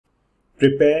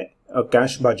prepare a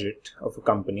cash budget of a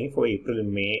company for April,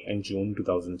 May and June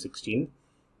 2016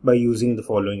 by using the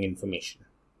following information.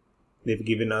 They've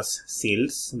given us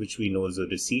sales, which we know is a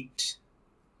receipt,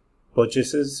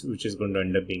 purchases, which is going to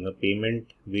end up being a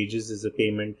payment, wages is a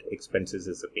payment, expenses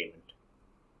is a payment.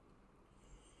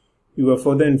 You are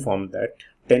further informed that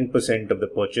 10% of the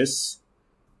purchase,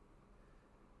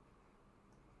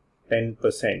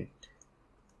 10%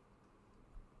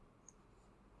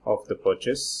 of the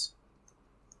purchase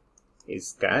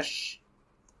is cash,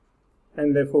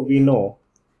 and therefore we know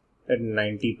that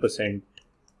 90%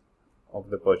 of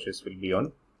the purchase will be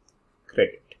on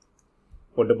credit.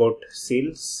 What about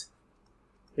sales?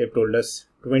 They have told us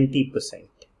 20%.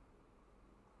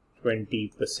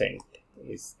 20%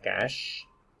 is cash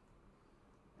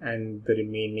and the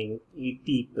remaining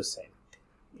 80%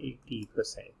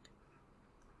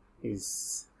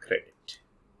 is credit.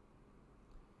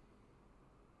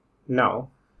 Now,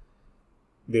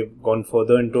 they've gone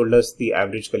further and told us the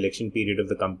average collection period of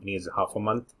the company is half a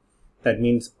month. That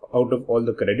means out of all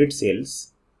the credit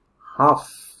sales,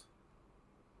 half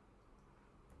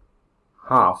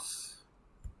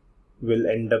will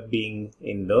end up being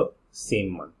in the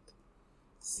same month.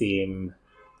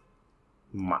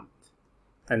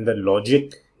 And the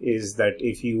logic is that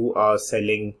if you are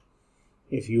selling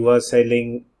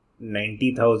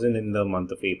 90,000 in the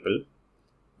month of April,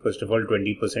 first of all,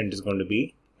 20% is going to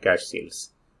be cash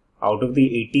sales. Out of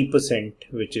the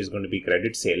 80%, which is going to be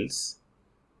credit sales,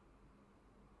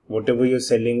 whatever you're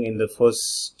selling in the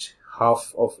first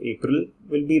half of April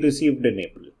will be received in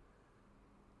April.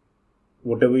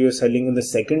 Whatever you're selling in the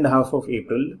second half of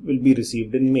April will be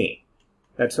received in May.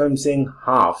 That's why I'm saying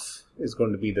half is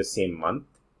going to be the same month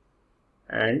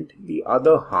and the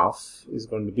other half is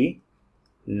going to be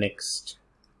next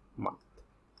month.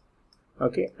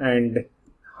 Okay, and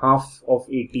half of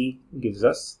 80 gives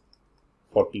us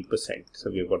 40%. So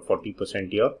we've got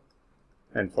 40% here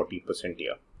and 40%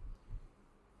 here.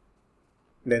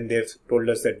 Then they've told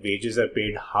us that wages are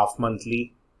paid half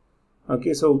monthly.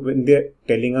 Okay, so when they're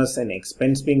telling us an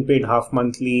expense being paid half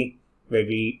monthly, where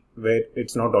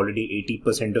it's not already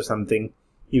 80% of something,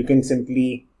 you can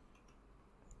simply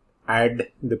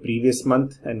add the previous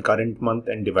month and current month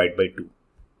and divide by 2.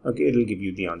 Okay, it'll give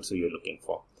you the answer you're looking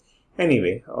for.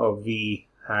 Anyway, we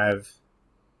have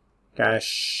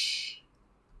cash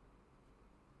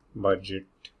budget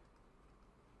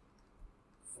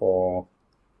for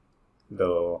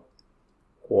the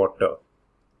quarter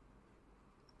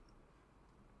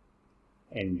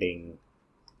ending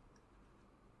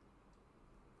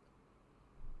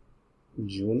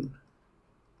June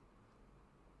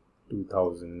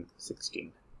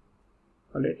 2016.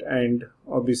 Alright, and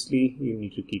obviously you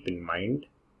need to keep in mind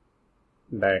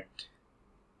that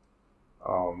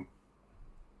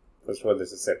first of all,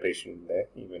 there's a separation there,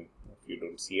 even if you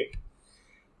don't see it.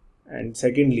 And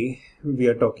secondly, we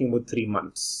are talking about 3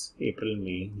 months, April,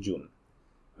 May, June.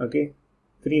 Okay,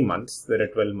 3 months, there are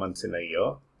 12 months in a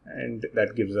year, and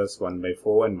that gives us 1 by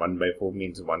 4, and 1 by 4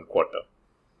 means 1 quarter.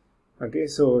 Okay,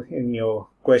 so in your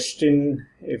question,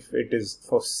 if it is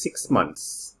for 6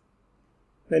 months,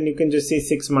 then you can just say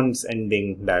 6 months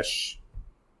ending dash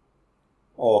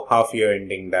or half year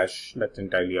ending dash. That's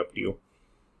entirely up to you.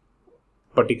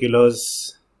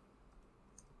 Particulars,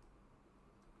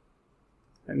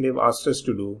 and they've asked us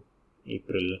to do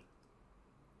April,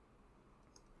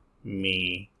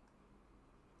 May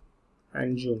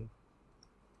and June.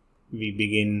 We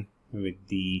begin with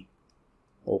the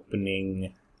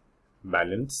opening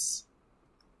balance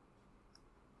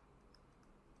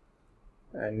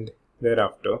and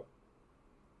thereafter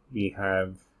we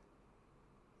have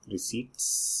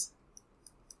receipts.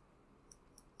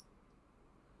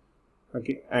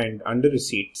 Okay, and under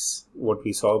receipts, what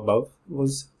we saw above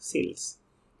was sales,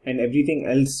 and everything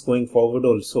else going forward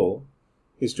also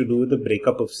is to do with the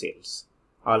breakup of sales.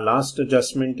 Our last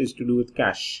adjustment is to do with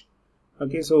cash.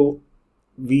 Okay, so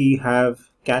we have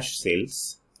cash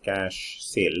sales,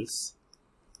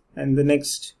 and the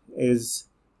next is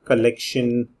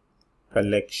collection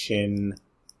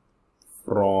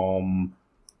from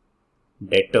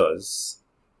debtors,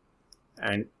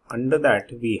 and under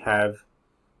that we have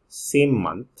same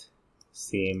month,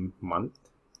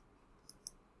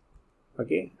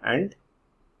 okay, and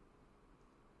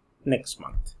next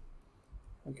month.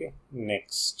 Okay,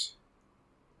 next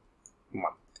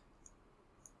month.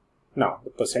 Now the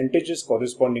percentages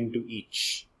corresponding to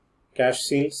each. Cash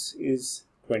sales is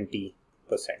 20%,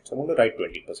 so I'm going to write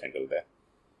 20% over there,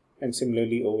 and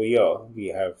similarly over here we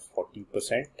have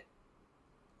 40%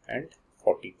 and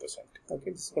 40%.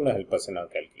 Okay, this is going to help us in our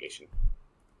calculation.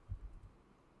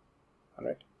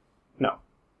 Alright, now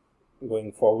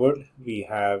going forward, we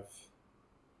have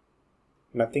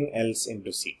nothing else in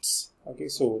receipts. Okay,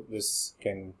 so this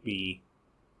can be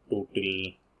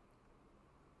total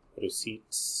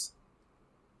receipts.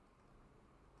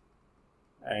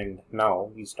 And now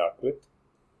we start with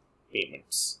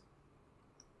payments.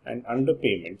 And under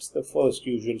payments, the first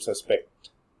usual suspect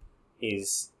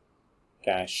is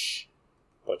cash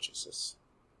purchases.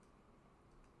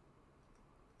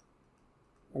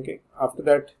 Okay, after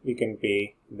that we can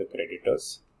pay the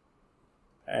creditors,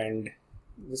 and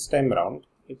this time around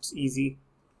it's easy.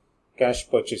 Cash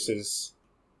purchases,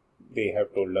 they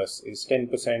have told us, is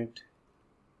 10%.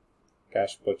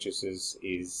 Cash purchases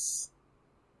is,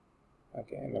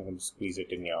 okay, and I'm going to squeeze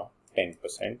it in here,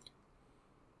 10%.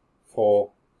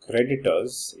 For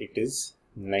creditors, it is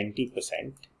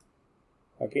 90%.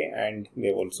 Okay, and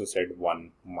they've also said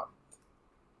 1 month.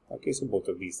 Okay, so both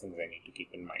of these things I need to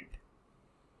keep in mind.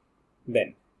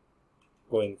 Then,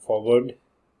 going forward,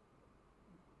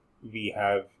 we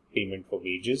have payment for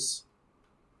wages.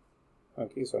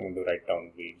 Okay, so I'm going to write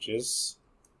down wages.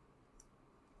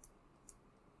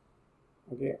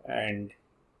 Okay, and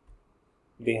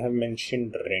they have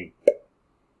mentioned rent.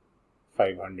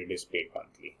 500 is paid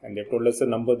monthly, and they've told us a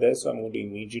number there, so I'm going to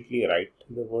immediately write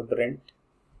the word rent,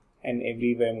 and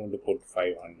everywhere I'm going to put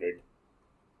 500,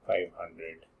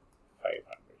 500,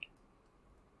 500.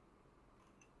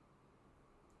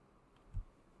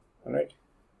 Alright.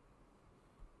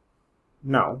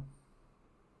 Now,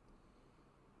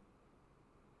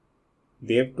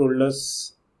 they have told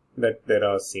us that there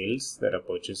are sales, there are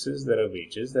purchases, there are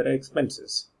wages, there are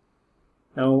expenses.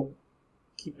 Now,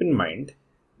 keep in mind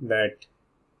that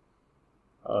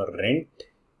rent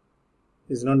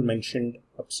is not mentioned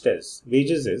upstairs.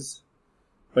 Wages is,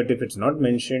 but if it's not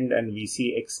mentioned and we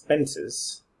see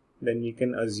expenses, then we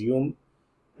can assume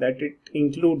that it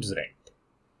includes rent.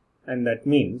 And that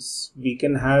means we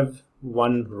can have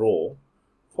one row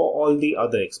for all the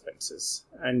other expenses.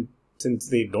 And since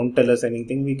they don't tell us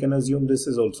anything, we can assume this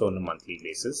is also on a monthly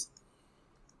basis.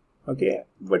 Okay,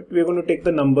 but we're going to take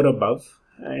the number above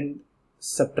and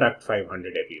subtract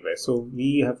 500 everywhere. So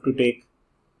we have to take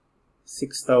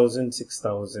 6,000,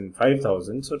 6,000,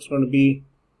 5,000. So it's going to be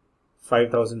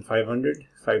 5,500,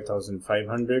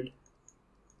 5,500.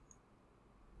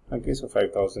 Okay, so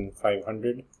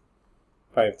 5,500,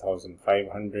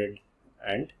 5,500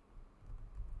 and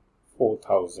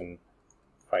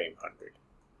 4,500.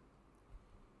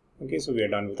 Okay, so we are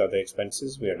done with other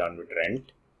expenses. We are done with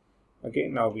rent. Okay,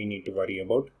 now we need to worry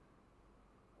about,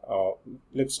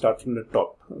 let's start from the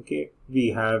top. Okay, we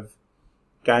have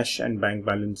cash and bank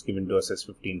balance given to us as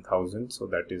 15,000. So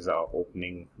that is our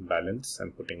opening balance.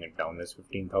 I'm putting it down as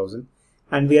 15,000.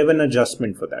 And we have an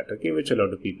adjustment for that, okay, which a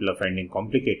lot of people are finding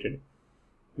complicated,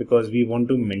 because we want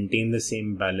to maintain the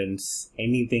same balance.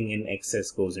 Anything in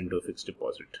excess goes into a fixed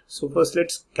deposit. So first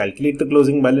let's calculate the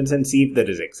closing balance and see if there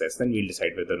is excess. Then we'll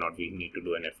decide whether or not we need to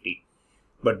do an FD.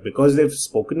 But because they've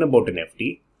spoken about an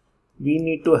FD, we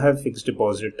need to have fixed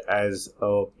deposit as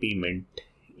a payment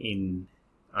in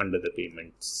under the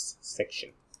payments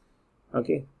section.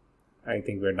 Okay, I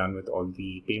think we're done with all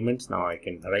the payments. Now I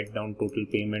can write down total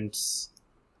payments,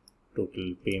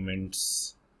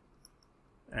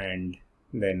 and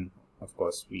then of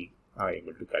course we are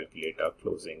able to calculate our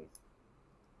closing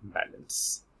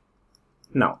balance.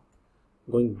 Now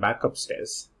going back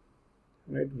upstairs,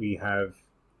 right, we are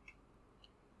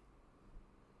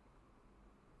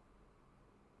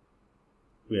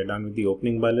done with the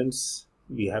opening balance.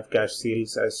 We have cash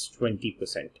sales as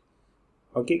 20%.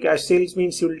 Okay, cash sales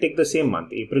means you will take the same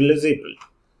month. April is April.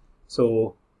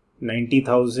 So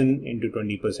 90,000 into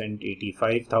 20%,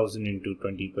 85,000 into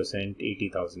 20%,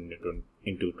 80,000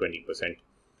 into 20%.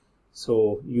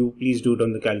 So you please do it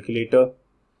on the calculator.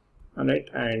 Alright,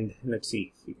 and let's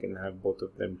see if we can have both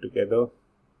of them together.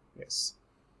 Yes.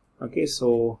 Okay,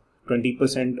 so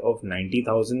 20% of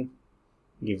 90,000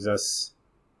 gives us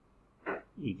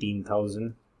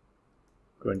 18,000.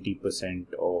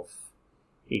 20% of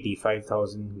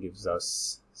 85,000 gives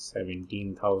us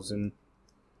 17,000.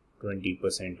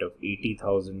 20% of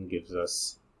 80,000 gives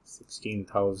us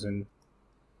 16,000.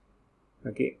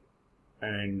 Okay,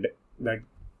 and that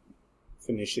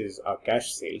finishes our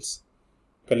cash sales.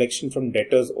 Collection from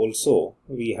debtors also,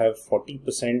 we have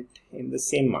 40% in the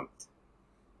same month.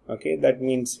 Okay, that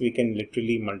means we can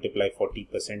literally multiply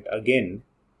 40% again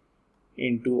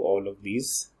into all of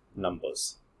these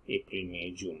numbers. April,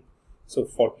 May, June. So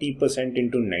 40%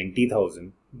 into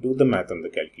 90,000, do the math on the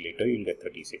calculator, you'll get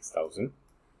 36,000.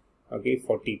 Okay,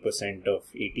 40% of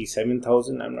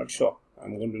 87,000, I'm not sure.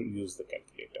 I'm going to use the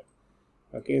calculator.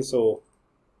 Okay, so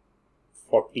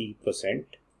 40%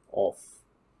 of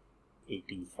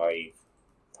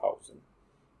 25,000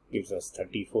 gives us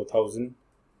 34,000.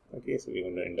 Okay, so we're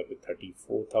going to end up with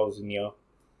 34,000 here.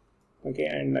 Okay,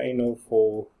 and I know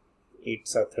 4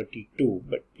 8s are 32,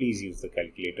 but please use the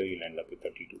calculator, you'll end up with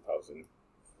 32,000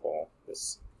 for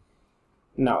this.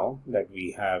 Now that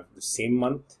we have the same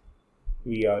month,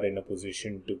 we are in a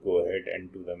position to go ahead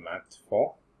and do the math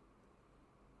for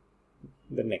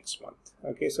the next month.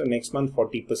 Okay, so next month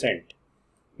 40%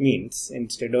 means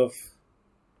instead of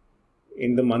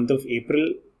in the month of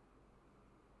April,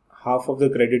 half of the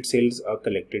credit sales are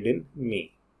collected in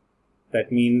May.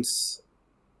 That means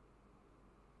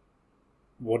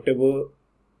whatever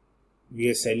we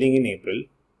are selling in April,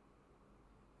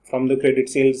 from the credit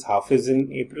sales, half is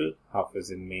in April, half is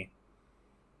in May.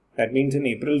 That means in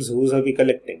April's, whose are we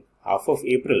collecting? Half of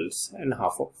April's and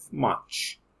half of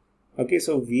March. Okay,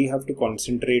 so we have to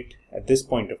concentrate at this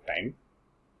point of time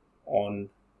on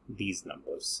these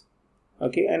numbers.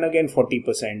 Okay, and again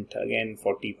 40%, again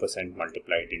 40%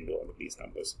 multiplied into all of these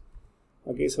numbers.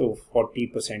 Okay, so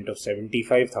 40% of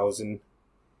 75,000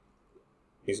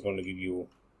 is going to give you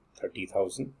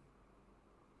 30,000.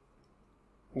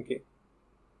 Okay,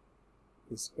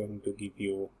 it's going to give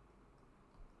you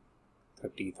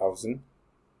 30,000.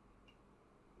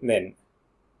 Then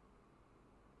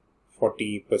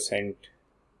 40%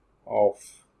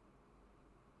 of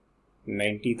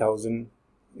 90,000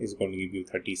 is going to give you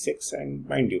 36, and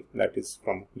mind you, that is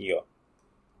from here.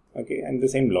 Okay, and the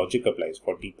same logic applies.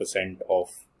 40%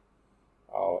 of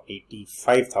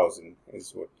 85,000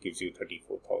 is what gives you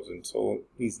 34,000. So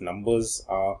these numbers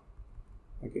are,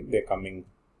 okay, they're coming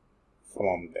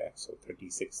from there. So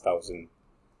 36,000,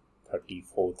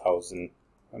 34,000.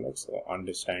 So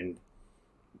understand,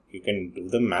 you can do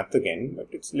the math again,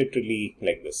 but it's literally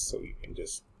like this. So you can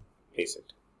just place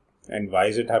it. And why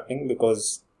is it happening?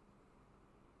 Because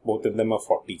both of them are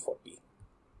 40-40.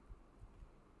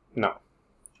 Now,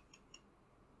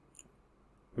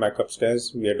 back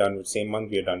upstairs, we are done with same month,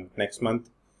 we are done with next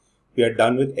month. We are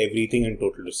done with everything in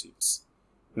total receipts.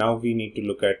 Now we need to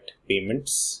look at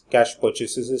payments. Cash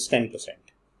purchases is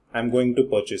 10%. I'm going to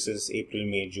purchases April,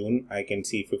 May, June. I can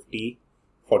see 50,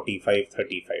 45,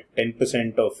 35.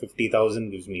 10% of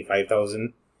 50,000 gives me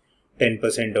 5,000.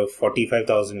 10% of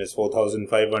 45,000 is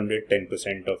 4,500.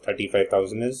 10% of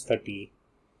 35,000 is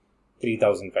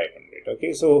 3,500.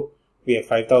 Okay, so we have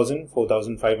 5,000,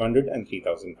 4,500 and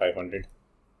 3,500.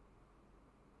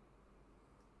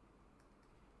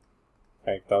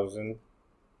 5,000,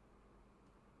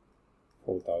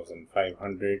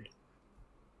 4,500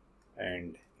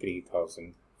 and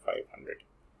 3,500.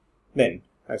 Then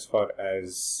as far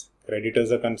as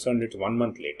creditors are concerned, it's 1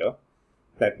 month later.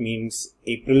 That means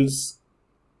April's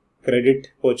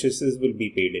credit purchases will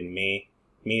be paid in May,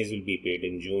 May's will be paid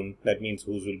in June. That means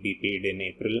whose will be paid in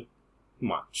April?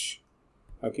 March.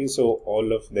 Okay, so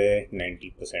all of their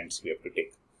 90% we have to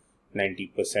take.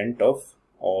 90% of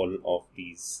all of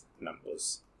these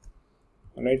numbers.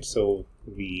 Alright, so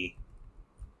we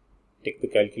take the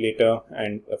calculator,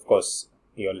 and of course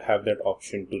you'll have that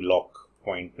option to lock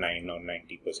 0.9 or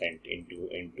 90%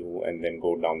 into and then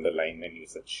go down the line and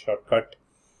use that shortcut.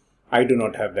 I do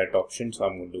not have that option, so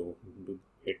I'm going to do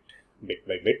it bit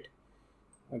by bit.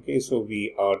 Okay, so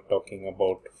we are talking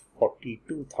about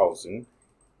 42,000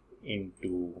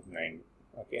 into 9.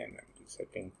 Okay, and I'm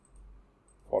resetting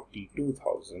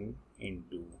 42,000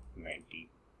 into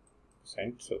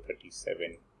 90%, so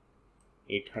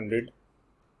 37,800.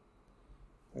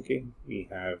 Okay, we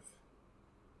have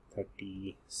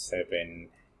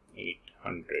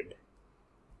 37,800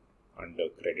 under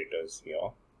creditors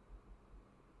here,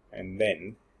 and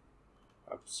then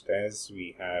upstairs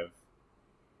we have,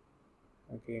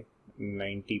 okay,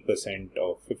 90%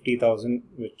 of 50,000,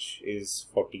 which is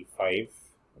 45.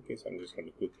 Okay, so I'm just going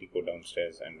to quickly go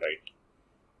downstairs and write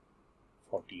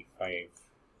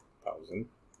 45,000.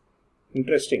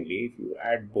 Interestingly, if you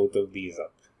add both of these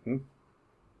up,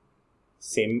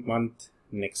 same month,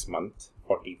 next month,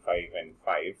 45 and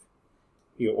 5,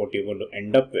 what you're going to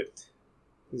end up with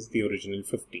is the original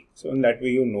 50. So in that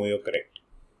way, you know you're correct.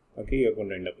 Okay, you're going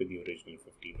to end up with the original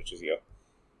 50, which is here.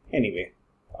 Anyway,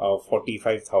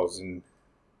 45,000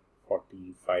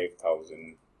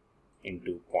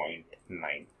 into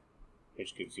 0.9,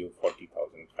 which gives you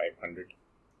 40,500.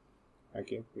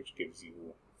 Okay, which gives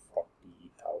you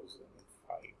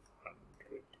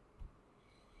 40,500.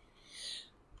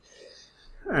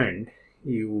 And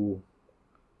you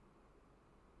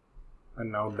are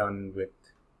now done with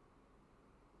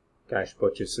cash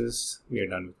purchases. We are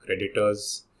done with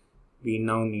creditors. We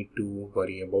now need to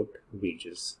worry about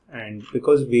wages. And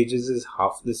because wages is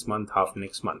half this month, half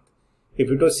next month,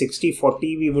 if it was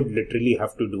 60-40, we would literally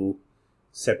have to do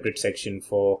separate section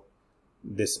for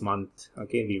this month.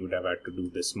 Okay, we would have had to do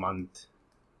this month,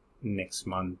 next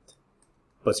month,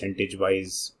 percentage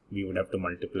wise we would have to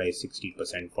multiply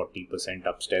 60%, 40%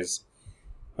 upstairs.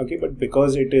 Okay, but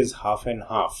because it is half and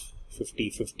half,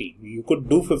 50-50, you could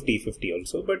do 50-50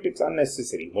 also, but it's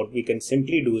unnecessary. What we can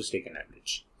simply do is take an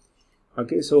average.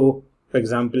 Okay, so for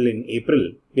example, in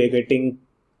April we are getting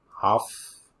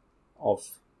half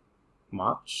of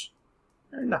March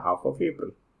and half of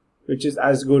April, which is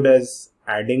as good as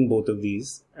adding both of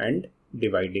these and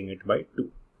dividing it by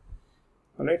 2.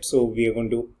 Alright, so we are going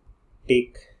to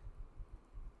take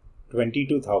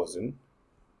 22,000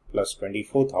 plus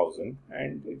 24,000,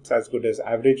 and it's as good as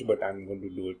average, but I'm going to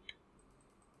do it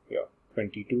here.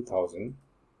 22,000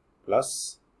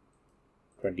 plus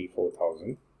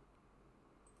 24,000,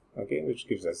 okay, which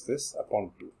gives us this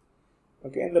upon 2.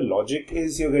 Okay, and the logic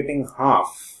is you're getting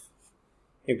half.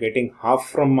 You're getting half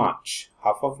from March.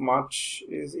 Half of March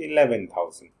is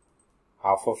 11,000.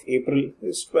 Half of April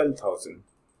is 12,000.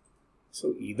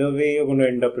 So either way, you're going to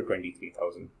end up with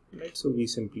 23,000. Right? So we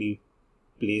simply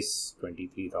place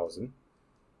 23,000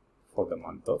 for the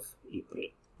month of April.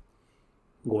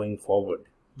 Going forward,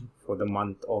 for the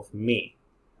month of May,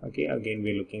 okay, again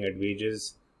we're looking at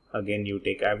wages. Again, you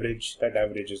take average. That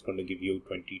average is going to give you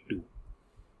 22.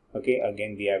 Okay,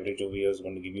 again the average over here is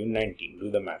going to give you 19. Do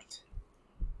the math.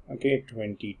 Okay,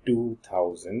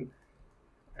 22,000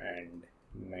 and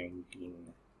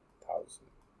 19,000.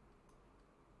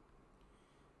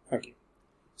 Okay,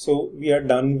 so we are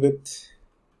done with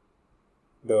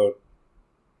the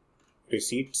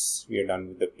receipts, we are done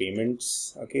with the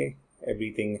payments. Okay,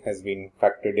 everything has been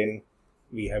factored in.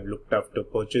 We have looked after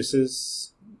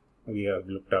purchases, we have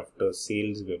looked after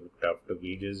sales, we have looked after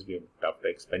wages, we have looked after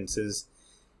expenses.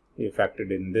 We have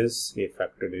factored in this, we have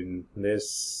factored in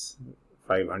this,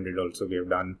 500 also we have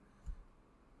done,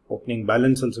 opening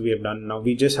balance also we have done. Now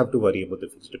we just have to worry about the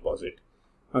fixed deposit.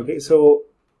 Okay, so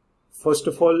first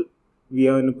of all, we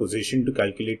are in a position to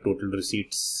calculate total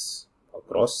receipts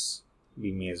across.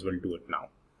 We may as well do it now.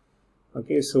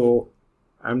 Okay, so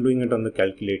I'm doing it on the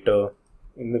calculator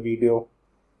in the video,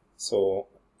 so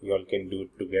you all can do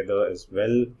it together as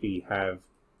well. We have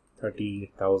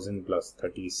 30,000 plus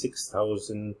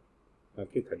 36,000.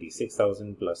 Okay,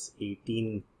 36,000 plus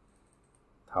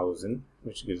 18,000,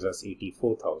 which gives us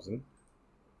 84,000.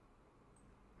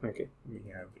 Okay, we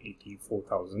have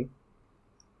 84,000.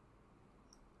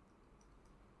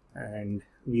 And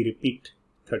we repeat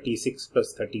 36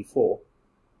 plus 34,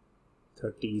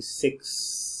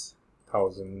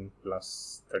 36,000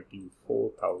 plus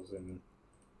 34,000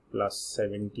 plus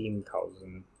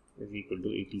 17,000 is equal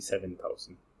to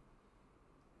 87,000.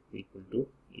 Equal to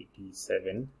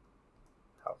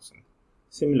 87,000.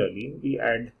 Similarly, we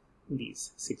add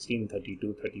these 16,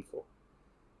 32, 34.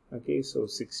 Okay, so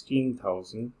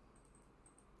 16,000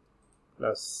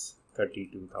 plus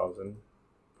 32,000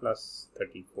 plus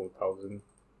 34,000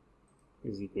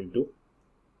 is equal to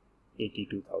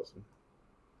 82,000.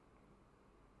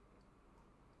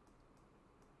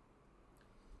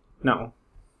 Now,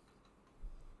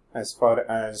 as far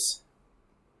as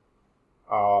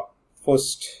our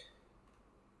first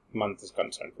month is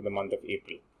concerned, for the month of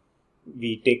April,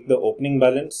 we take the opening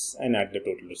balance and add the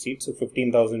total receipts. So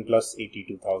 15,000 plus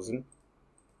 82,000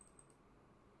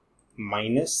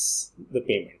 minus the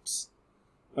payments.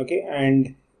 Okay,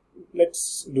 and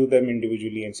let's do them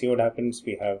individually and see what happens.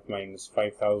 We have minus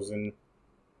 5,000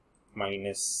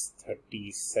 minus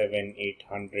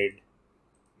 37,800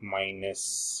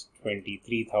 minus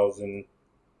 23,000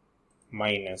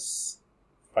 minus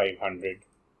 500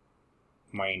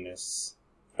 minus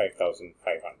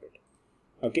 5,500.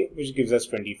 Okay, which gives us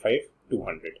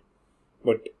 25,200.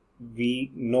 But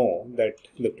we know that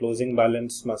the closing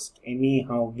balance must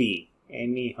anyhow be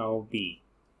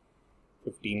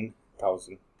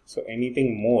 15,000. So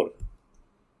anything more,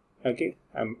 okay,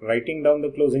 I'm writing down the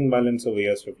closing balance over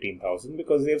here as 15,000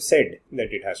 because they have said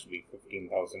that it has to be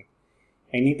 15,000.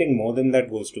 Anything more than that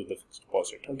goes to the fixed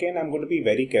deposit. Okay, and I'm going to be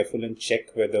very careful and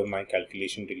check whether my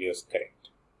calculation till here is correct.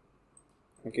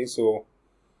 Okay, so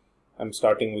I'm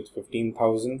starting with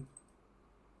 15,000.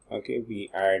 Okay, we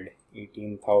add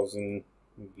 18,000,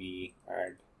 we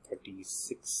add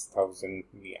 36,000,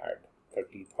 we add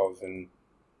 30,000,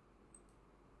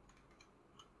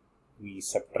 we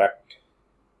subtract.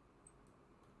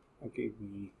 Okay,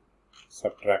 we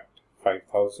subtract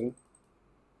 5,000,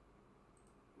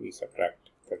 we subtract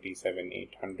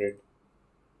 37,800,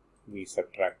 we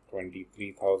subtract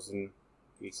 23,000,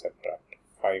 we subtract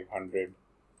 500,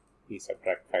 we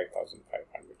subtract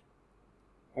 5,500.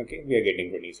 Okay, we are getting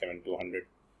 27,200.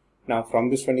 Now from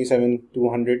this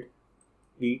 27,200,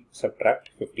 we subtract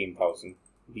 15,000.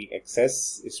 The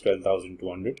excess is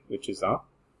 12,200, which is our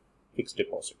fixed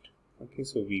deposit. Okay,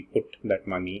 so we put that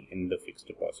money in the fixed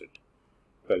deposit,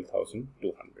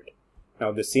 12,200.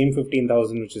 Now the same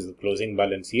 15,000, which is the closing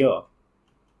balance here,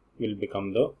 will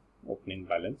become the opening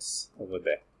balance over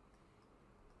there.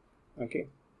 Okay,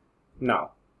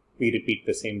 now we repeat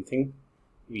the same thing.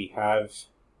 We have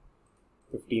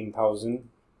 15,000,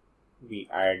 we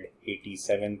add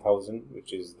 87,000,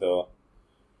 which is the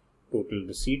total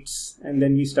receipts, and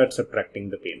then we start subtracting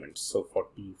the payments. So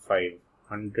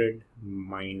 4,500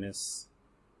 minus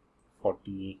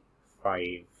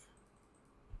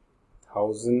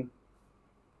 45,000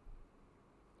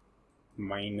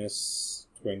 minus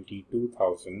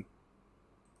 22,000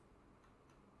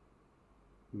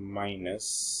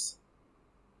 minus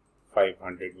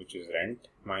 500, which is rent,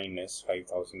 minus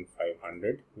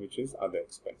 5,500, which is other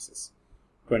expenses,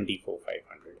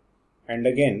 24,500. And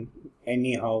again,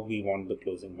 anyhow, we want the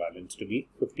closing balance to be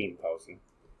 15,000.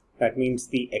 That means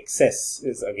the excess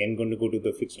is again going to go to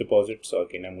the fixed deposit. So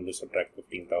again, I'm going to subtract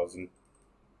 15,000.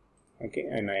 Okay,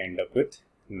 and I end up with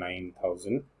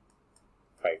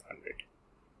 9,500.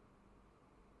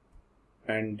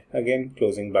 And again,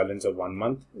 closing balance of 1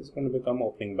 month is going to become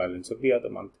opening balance of the other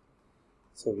month.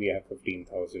 So we have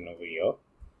 15,000 over here.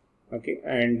 Okay,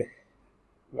 and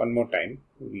one more time,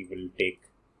 we will take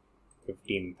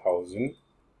 15,000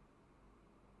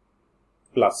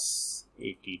 plus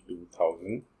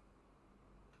 82,000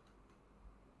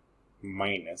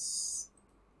 minus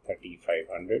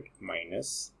 3,500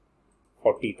 minus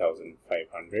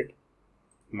 40,500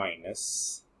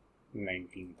 minus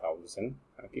 19,000.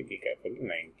 Okay, be careful.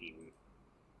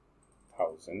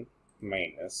 19,000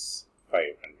 minus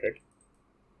 500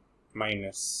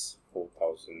 minus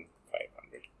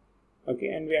 4,500. Okay,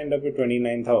 and we end up with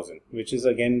 29,000, which is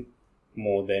again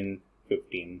more than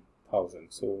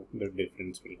 15,000. So the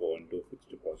difference will go into fixed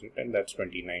deposit, and that's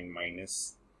 29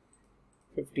 minus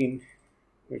 15,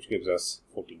 which gives us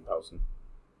 14,000.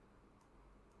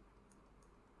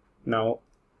 Now,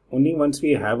 only once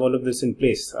we have all of this in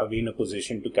place are we in a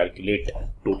position to calculate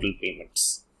total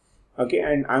payments. Okay,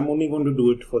 and I'm only going to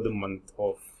do it for the month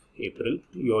of April.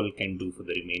 You all can do for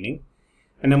the remaining.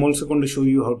 And I'm also going to show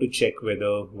you how to check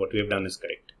whether what we have done is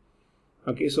correct.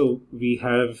 Okay, so we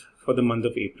have for the month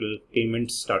of April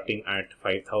payments starting at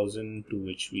 5,000, to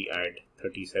which we add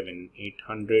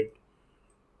 37,800,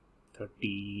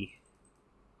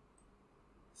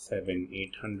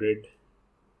 37,800.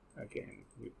 Again,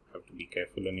 you have to be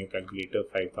careful on your calculator.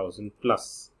 5,000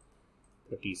 plus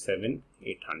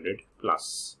 37,800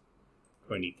 plus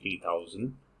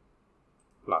 23,000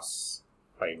 plus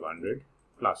 500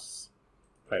 plus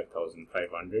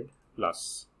 5,500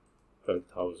 plus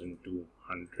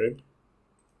 12,200.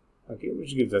 Okay,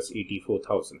 which gives us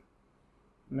 84,000.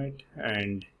 Right,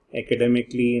 and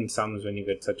academically, in sums, when you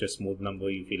get such a smooth number,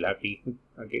 you feel happy.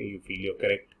 Okay, you feel you're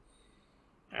correct.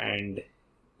 And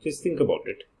just think about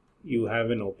it. You have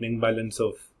an opening balance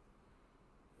of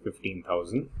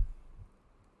 15,000.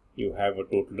 You have a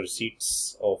total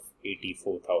receipts of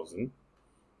 84,000.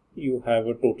 You have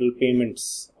a total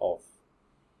payments of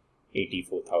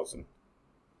 84,000.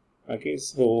 Okay,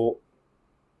 so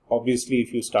obviously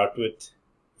if you start with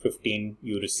 15,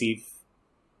 you receive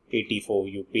 84,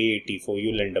 you pay 84,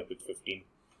 you'll end up with 15.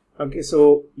 Okay,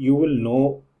 so you will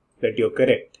know that you're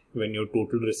correct when your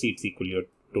total receipts equal to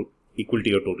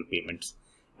your total payments.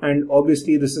 And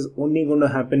obviously this is only going to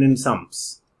happen in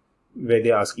sums where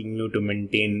they're asking you to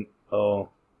maintain a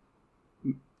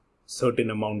certain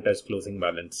amount as closing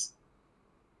balance.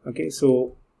 Okay,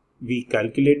 so we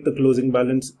calculate the closing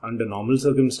balance under normal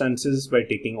circumstances by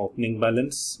taking opening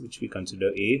balance, which we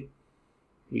consider A.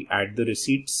 We add the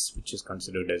receipts, which is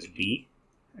considered as B,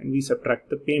 and we subtract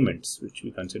the payments, which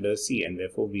we consider C, and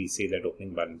therefore we say that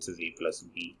opening balance is A plus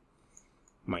B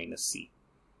minus C.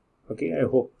 Okay, I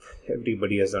hope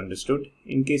everybody has understood.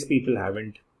 In case people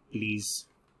haven't, please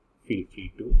feel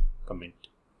free to comment.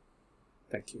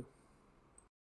 Thank you.